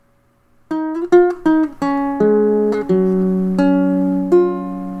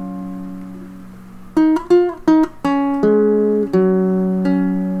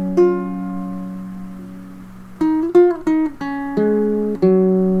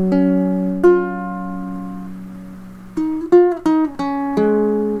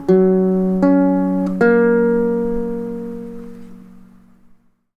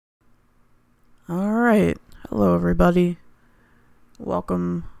everybody.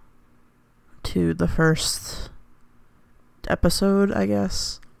 Welcome to the first episode, I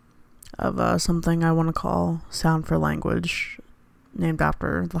guess, of something I want to call Sound for Language, named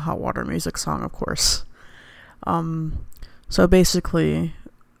after the Hot Water Music song, of course. So basically,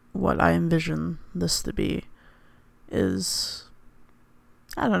 what I envision this to be is,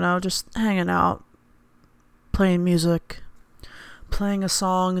 I don't know, just hanging out, playing music, playing a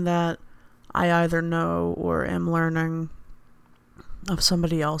song that I either know or am learning of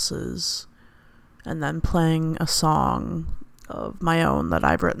somebody else's, and then playing a song of my own that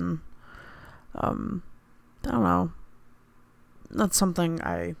I've written. I don't know. That's something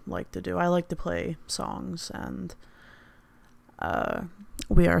I like to do. I like to play songs, and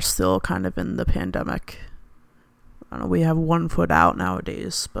we are still kind of in the pandemic. I don't know, we have one foot out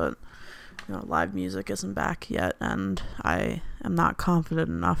nowadays, but live music isn't back yet, and I am not confident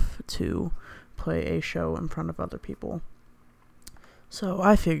enough to play a show in front of other people. So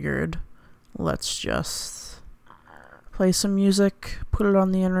I figured, let's just play some music, put it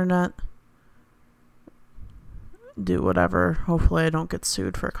on the internet, do whatever. Hopefully I don't get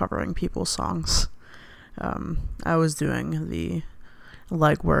sued for covering people's songs. I was doing the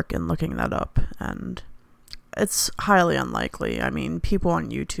legwork and looking that up, and it's highly unlikely. I mean, people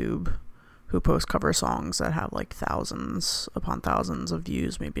on YouTube who post cover songs that have like thousands upon thousands of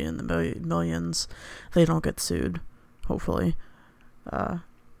views, maybe in the millions, they don't get sued, hopefully. And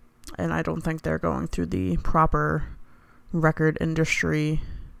I don't think they're going through the proper record industry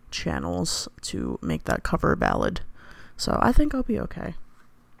channels to make that cover valid. So I think I'll be okay.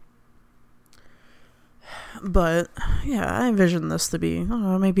 But yeah, I envision this to be, I don't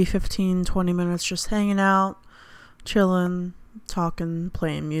know, maybe 15-20 minutes just hanging out, chilling, talking,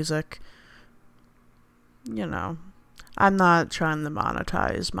 playing music. I'm not trying to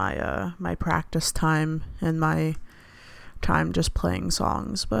monetize my practice time and my time just playing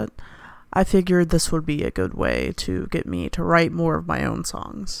songs, but I figured this would be a good way to get me to write more of my own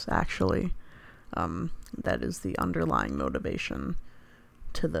songs, actually. That is the underlying motivation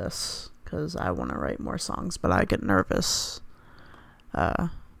to this, because I want to write more songs, but I get nervous. I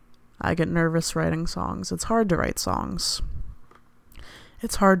get nervous writing songs. It's hard to write songs.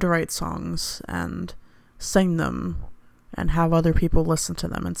 It's hard to write songs and sing them and have other people listen to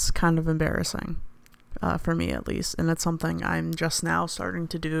them. It's kind of embarrassing, for me at least, and it's something I'm just now starting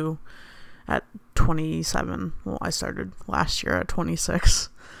to do at 27. Well, I started last year at 26,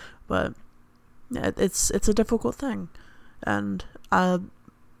 but it's a difficult thing, and I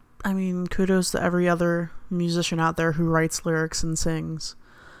mean, kudos to every other musician out there who writes lyrics and sings,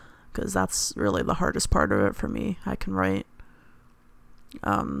 because that's really the hardest part of it for me. I can write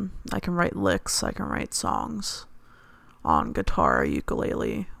licks, I can write songs on guitar,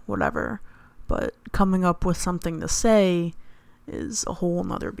 ukulele, whatever, but coming up with something to say is a whole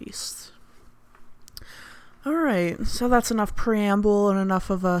nother beast. Alright, so that's enough preamble and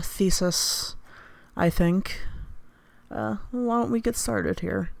enough of a thesis, I think. Why don't we get started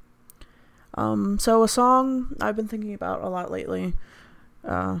here? So a song I've been thinking about a lot lately,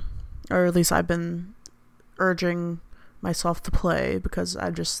 or at least I've been urging myself to play, because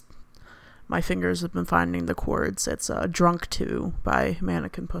my fingers have been finding the chords. It's Drunk 2 by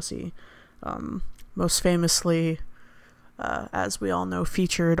Mannequin Pussy, most famously, as we all know,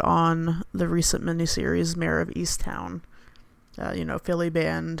 featured on the recent miniseries Mayor of Easttown, Philly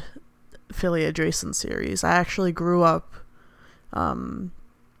band, Philly adjacent series. I actually grew up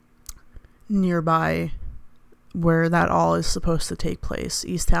nearby where that all is supposed to take place.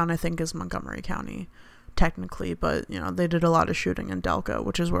 Easttown, I think, is Montgomery County technically, but they did a lot of shooting in Delco,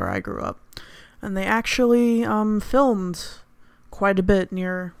 which is where I grew up, and they actually filmed quite a bit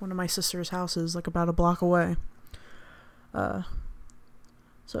near one of my sister's houses, like about a block away. So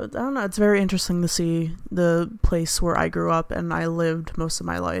I don't know, it's very interesting to see the place where I grew up and I lived most of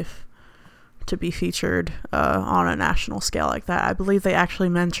my life to be featured on a national scale like that. I believe they actually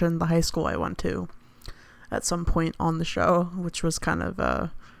mentioned the high school I went to at some point on the show, which was kind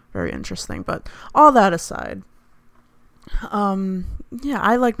of very interesting. But all that aside,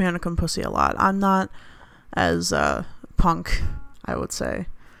 I like Mannequin Pussy a lot. I'm not as punk, I would say,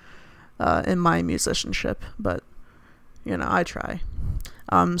 in my musicianship, but I try.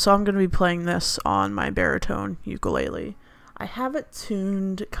 So I'm going to be playing this on my baritone ukulele. I have it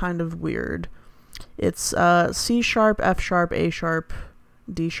tuned kind of weird. It's C sharp, F sharp, A sharp,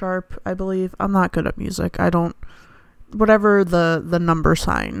 D sharp, I believe. I'm not good at music. Whatever the number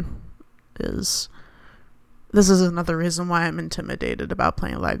sign is. This is another reason why I'm intimidated about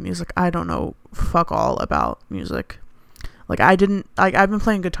playing live music. I don't know fuck all about music. I've been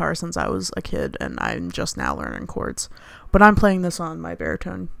playing guitar since I was a kid, and I'm just now learning chords. But I'm playing this on my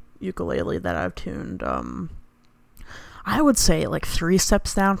baritone ukulele that I've tuned, I would say like 3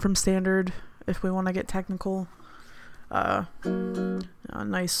 steps down from standard, if we want to get technical. A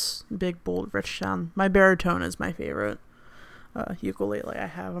nice, big, bold, rich sound. My baritone is my favorite ukulele I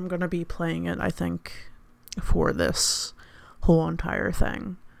have. I'm going to be playing it, I think, for this whole entire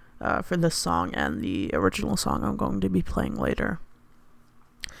thing. For this song and the original song I'm going to be playing later.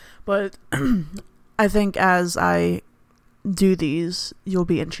 But I think as I do these, you'll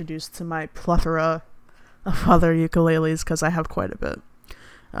be introduced to my plethora of other ukuleles, because I have quite a bit.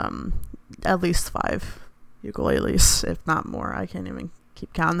 At least 5 ukuleles, if not more. I can't even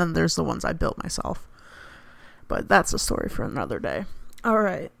keep counting. Then there's the ones I built myself. But that's a story for another day.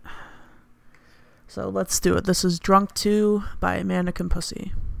 Alright. So let's do it. This is Drunk 2 by Mannequin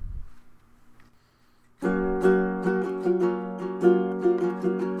Pussy.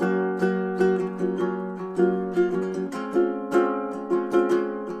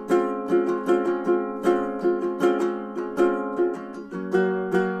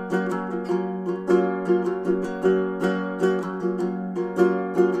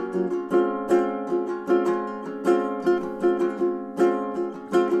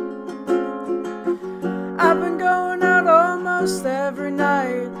 I've been going out almost every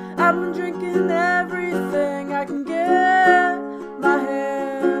night. I've been drinking everything I can get my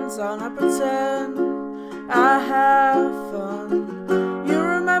hands on. I pretend I have fun. You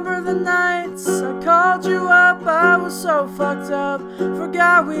remember the nights I called you up? I was so fucked up,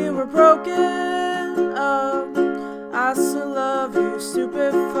 forgot we were broken up. I still love you,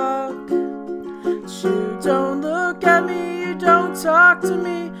 stupid fuck. But you don't look at me, you don't talk to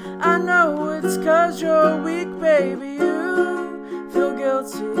me. I know it's 'cause you're weak, baby. You feel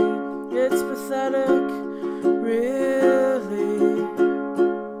guilty, it's pathetic, really.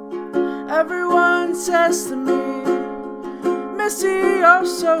 Everyone says to me, Missy, you're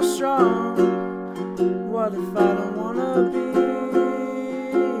so strong. What if I don't wanna be?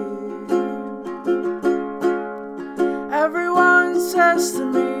 Everyone says to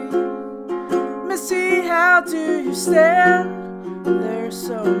me, Missy, how do you stand? There's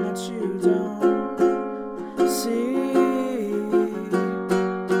so much you don't see.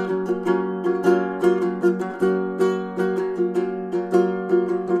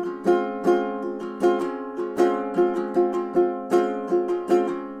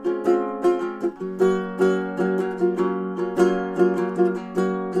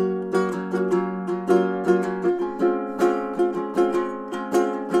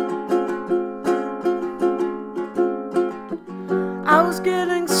 I was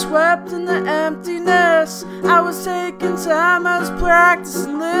getting swept in the emptiness. I was taking time, I was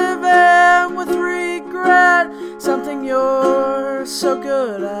practicing living with regret. Something you're so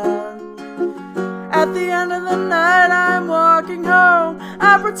good at. At the end of the night, I'm walking home.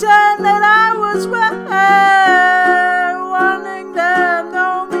 I pretend that I was wet, wanting them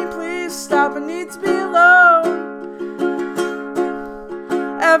know me. Please stop, I need to be alone.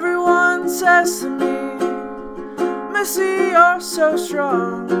 Everyone says to me, Missy, you're so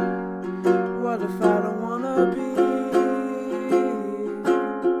strong. What if I don't wanna be?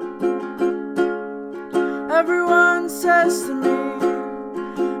 Everyone says to me,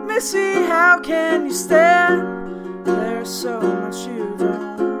 Missy, how can you stand? There's so much you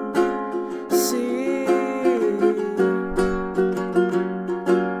don't see.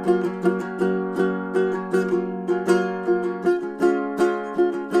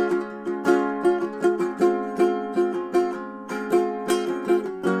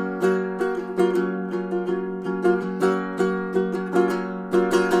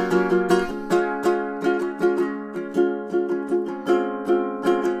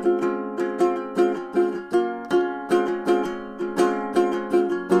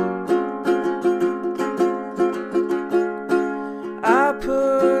 I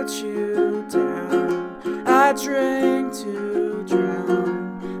put you down, I drink to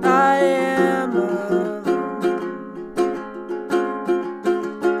drown, I am alone.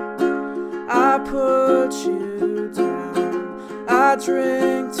 I put you down, I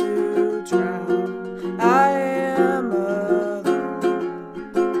drink to drown, I am alone.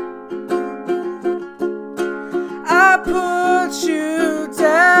 I put you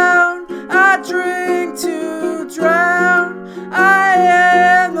down, I drink to drown, I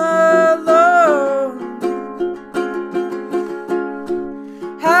am alone.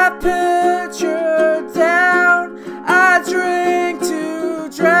 I put you down, I drink to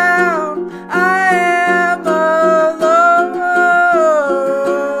drown, I am alone.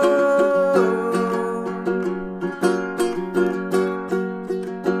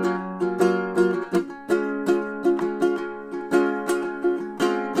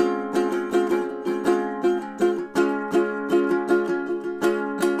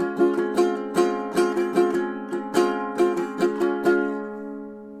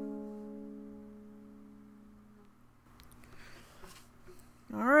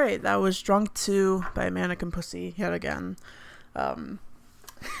 Alright, that was Drunk 2 by Mannequin Pussy yet again. I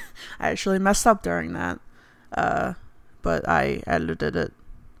actually messed up during that, but I edited it.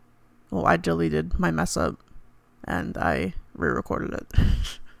 Well, I deleted my mess up, and I re-recorded it.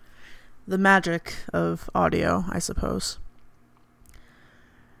 The magic of audio, I suppose.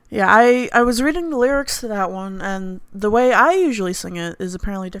 Yeah, I was reading the lyrics to that one, and the way I usually sing it is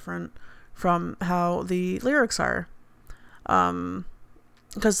apparently different from how the lyrics are.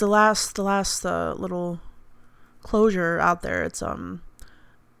 Because the last little closure out there, it's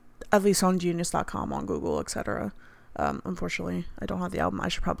at least on Genius.com, on Google, etc. Unfortunately, I don't have the album. I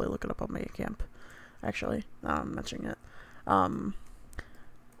should probably look it up on Bandcamp, actually, now I'm mentioning it.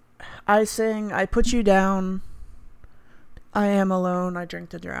 I sing, I put you down, I am alone, I drink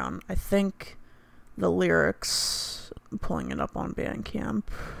to drown. I think the lyrics, I'm pulling it up on Bandcamp.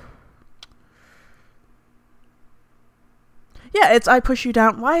 Yeah, it's I push you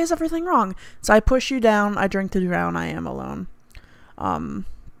down. Why is everything wrong? It's I push you down, I drink to drown, I am alone. At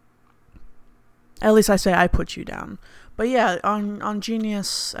least I say I put you down. But yeah, on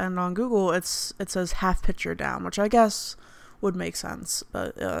Genius and on Google, it says half picture down, which I guess would make sense.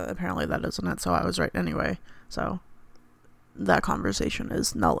 But apparently that isn't it, so I was right anyway. So that conversation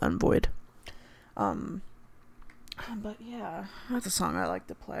is null and void. But yeah, that's a song I like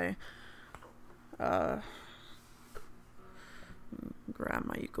to play. Grab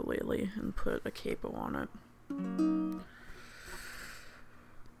my ukulele and put a capo on it.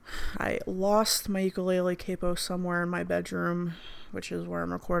 I lost my ukulele capo somewhere in my bedroom, which is where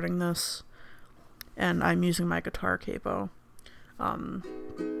I'm recording this, and I'm using my guitar capo.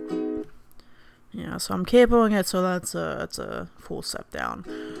 Yeah, so I'm capoing it, so that's a full step down,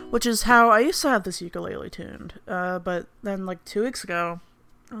 which is how I used to have this ukulele tuned. But then like 2 weeks ago,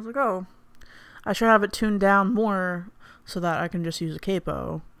 I was like, oh, I should have it tuned down more so that I can just use a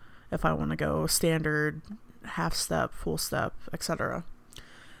capo if I want to go standard, half step, full step, etc.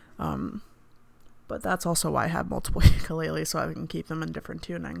 But that's also why I have multiple ukuleles, so I can keep them in different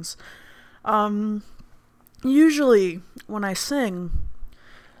tunings. Usually when I sing,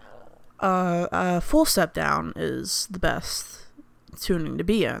 a full step down is the best tuning to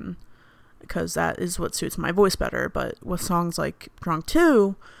be in, because that is what suits my voice better. But with songs like Drunk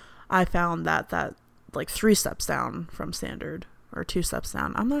 2, I found that like 3 steps down from standard, or 2 steps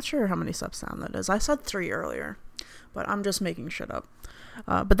down. I'm not sure how many steps down that is. I said 3 earlier, but I'm just making shit up.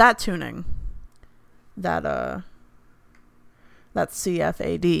 But that tuning, that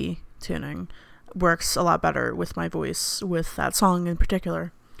CFAD tuning, works a lot better with my voice, with that song in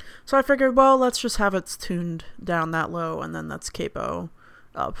particular. So I figured, well, let's just have it tuned down that low, and then let's capo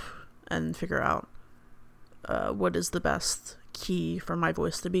up and figure out what is the best key for my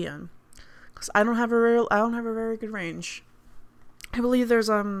voice to be in. Because I don't have a very good range. I believe there's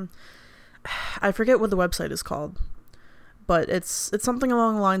I forget what the website is called, but it's something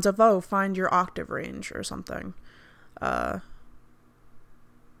along the lines of, find your octave range or something. I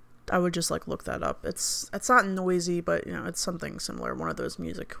would just look that up. It's not Noisy, but it's something similar, one of those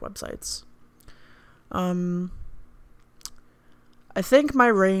music websites. I think my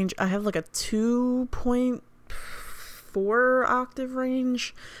range, I have a 2.4 octave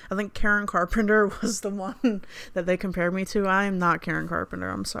range. I think Karen Carpenter was the one that they compared me to. I am not Karen Carpenter,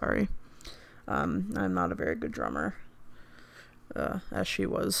 I'm sorry. I'm not a very good drummer, as she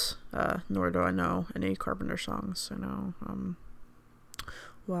was, nor do I know any Carpenter songs.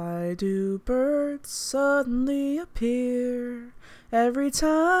 Why do birds suddenly appear every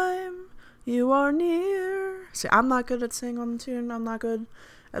time you are near? See, I'm not good at singing on the tune. I'm not good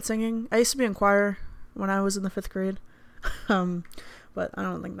at singing. I used to be in choir when I was in the 5th grade. But I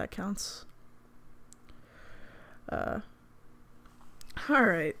don't think that counts.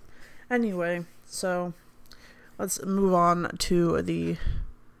 Alright. Anyway, so let's move on to the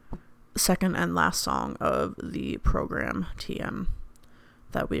second and last song of the program, TM,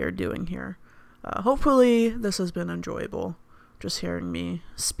 that we are doing here. Hopefully this has been enjoyable, just hearing me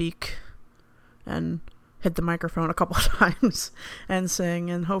speak and hit the microphone a couple of times and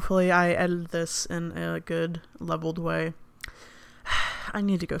sing, and hopefully I edit this in a good, leveled way. I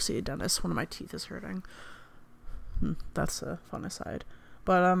need to go see a dentist. One of my teeth is hurting. That's a fun aside.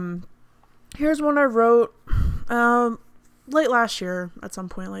 But here's one I wrote late last year, at some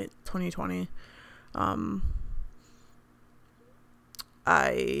point, late 2020.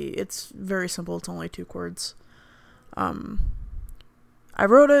 It's very simple. It's only 2 chords. I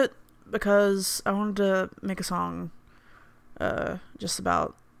wrote it because I wanted to make a song just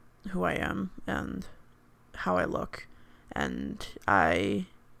about who I am and how I look. And I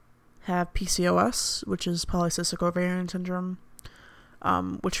have PCOS, which is polycystic ovarian syndrome.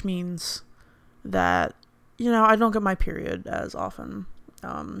 which means that, I don't get my period as often.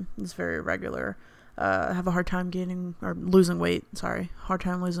 It's very irregular. I have a hard time losing weight. Hard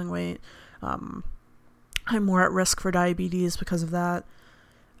time losing weight. I'm more at risk for diabetes because of that.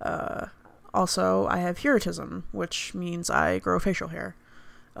 Also, I have hirsutism, which means I grow facial hair.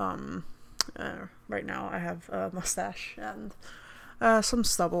 Right now I have a mustache and some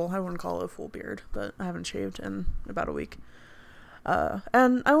stubble. I wouldn't call it a full beard, but I haven't shaved in about a week.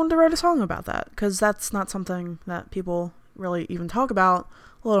 And I wanted to write a song about that, because that's not something that people really even talk about,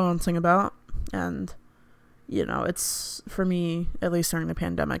 let alone sing about. And, it's, for me, at least during the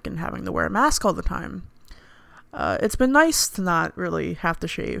pandemic and having to wear a mask all the time, it's been nice to not really have to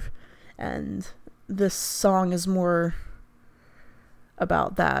shave. And this song is more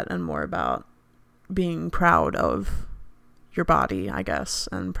about that, and more about being proud of your body, I guess,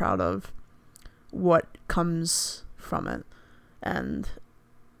 and proud of what comes from it. And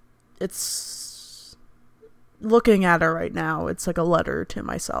it's, looking at it right now, it's like a letter to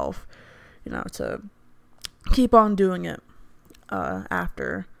myself, to keep on doing it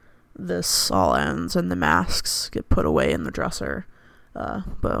after this all ends and the masks get put away in the dresser.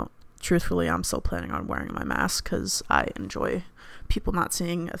 But truthfully, I'm still planning on wearing my mask because I enjoy people not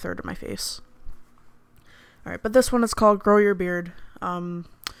seeing a third of my face. Alright, but this one is called Grow Your Beard.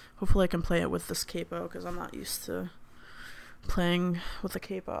 Hopefully I can play it with this capo, because I'm not used to playing with a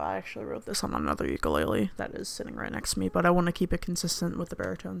capo. I actually wrote this on another ukulele that is sitting right next to me, but I want to keep it consistent with the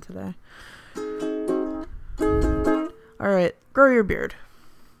baritone today. Alright, Grow Your Beard.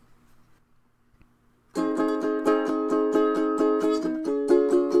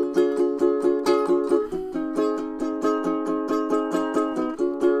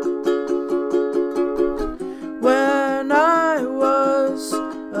 When I was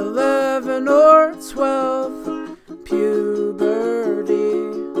 11 or 12, puberty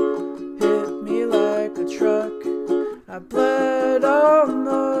hit me like a truck. I bled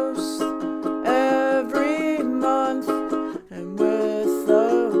almost every month, and with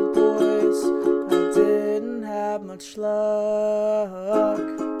the boys I didn't have much luck.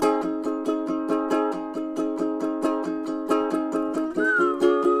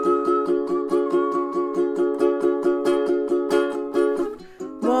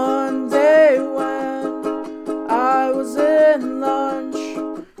 One day when I was in lunch,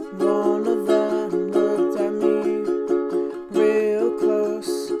 one of them looked at me real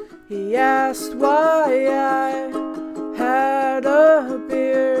close. He asked why I had a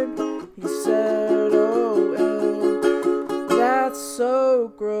beard. He said, "Oh, ew, that's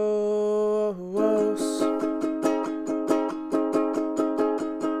so gross."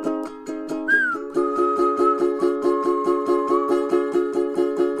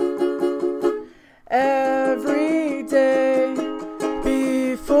 Every day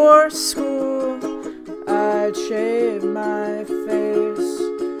before school, I'd shave my face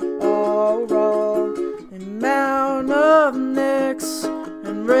all raw. The amount of nicks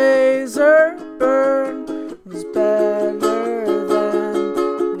and razor burn was better than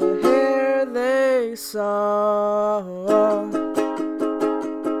the hair they saw.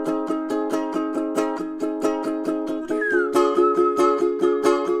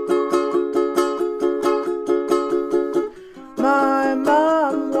 My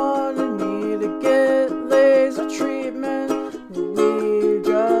mom wanted me to get laser treatment, but we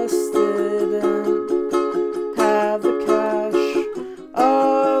just didn't have the cash.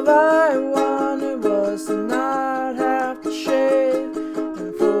 All I wanted was to not have to shave,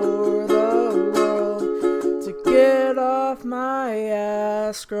 and for the world to get off my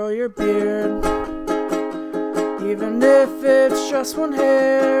ass. Grow your beard, even if it's just one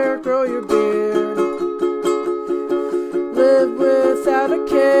hair. Grow your beard, live without a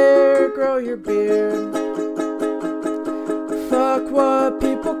care. Grow your beard, fuck what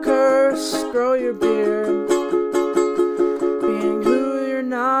people curse. Grow your beard, being who you're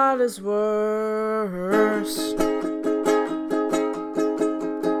not is worse.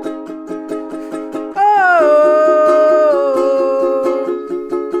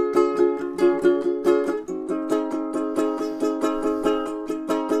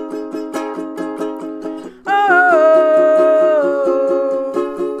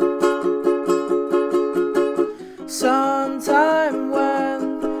 Sometime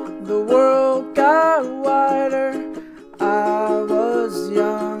when the world got wider, I was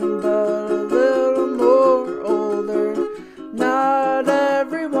young but a little more older.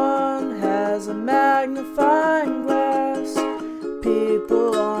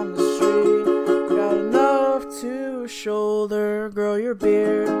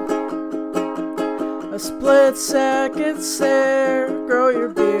 split second stare, grow your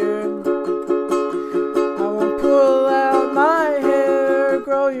beard. I won't pull out my hair,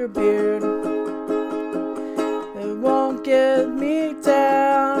 grow your beard. It won't get me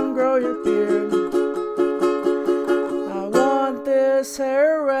down, grow your beard. I want this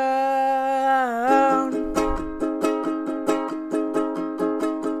hair round.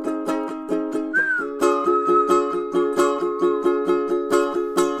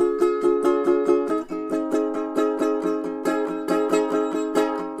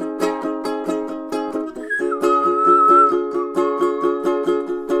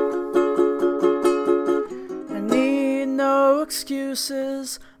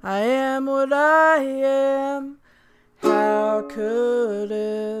 Excuses, I am what I am. How could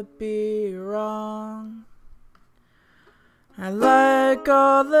it be wrong? I like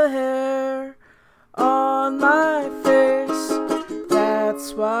all the hair on my face.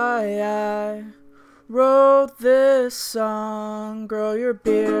 That's why I wrote this song. Grow your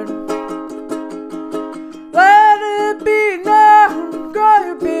beard, let it be known. Grow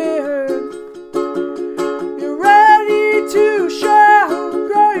your beard, to shout,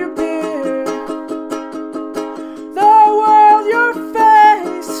 grow your beard. The world your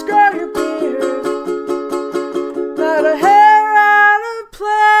face, grow your beard. Not a hair out of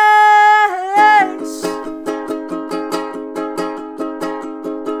place.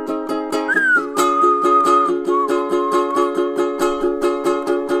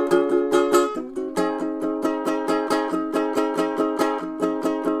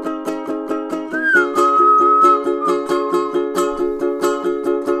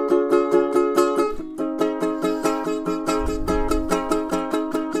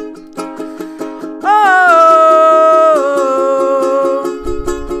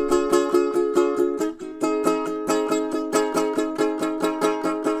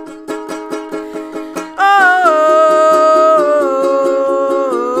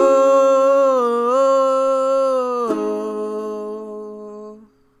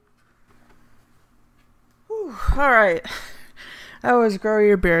 Alright, that was Grow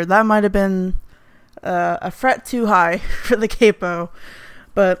Your Beard. That might have been a fret too high for the capo,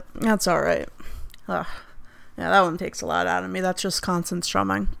 but that's alright. Yeah, that one takes a lot out of me. That's just constant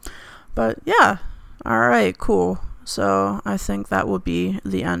strumming. But yeah, alright, cool. So I think that will be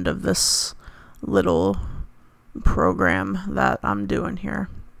the end of this little program that I'm doing here.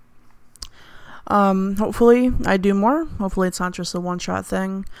 Hopefully I do more. Hopefully it's not just a one-shot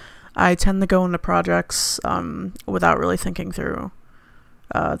thing. I tend to go into projects without really thinking through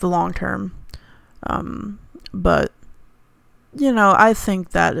the long term. But, you know, I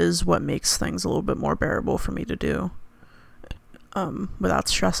think that is what makes things a little bit more bearable for me to do without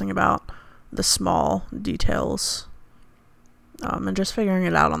stressing about the small details and just figuring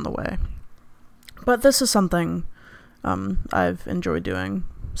it out on the way. But this is something I've enjoyed doing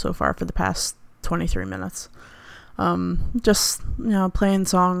so far for the past 23 minutes. Just, you know, playing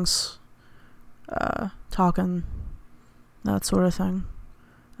songs, talking, that sort of thing.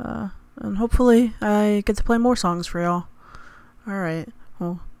 And hopefully I get to play more songs for y'all. Alright,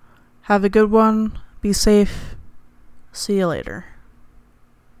 well, have a good one, be safe, see you later.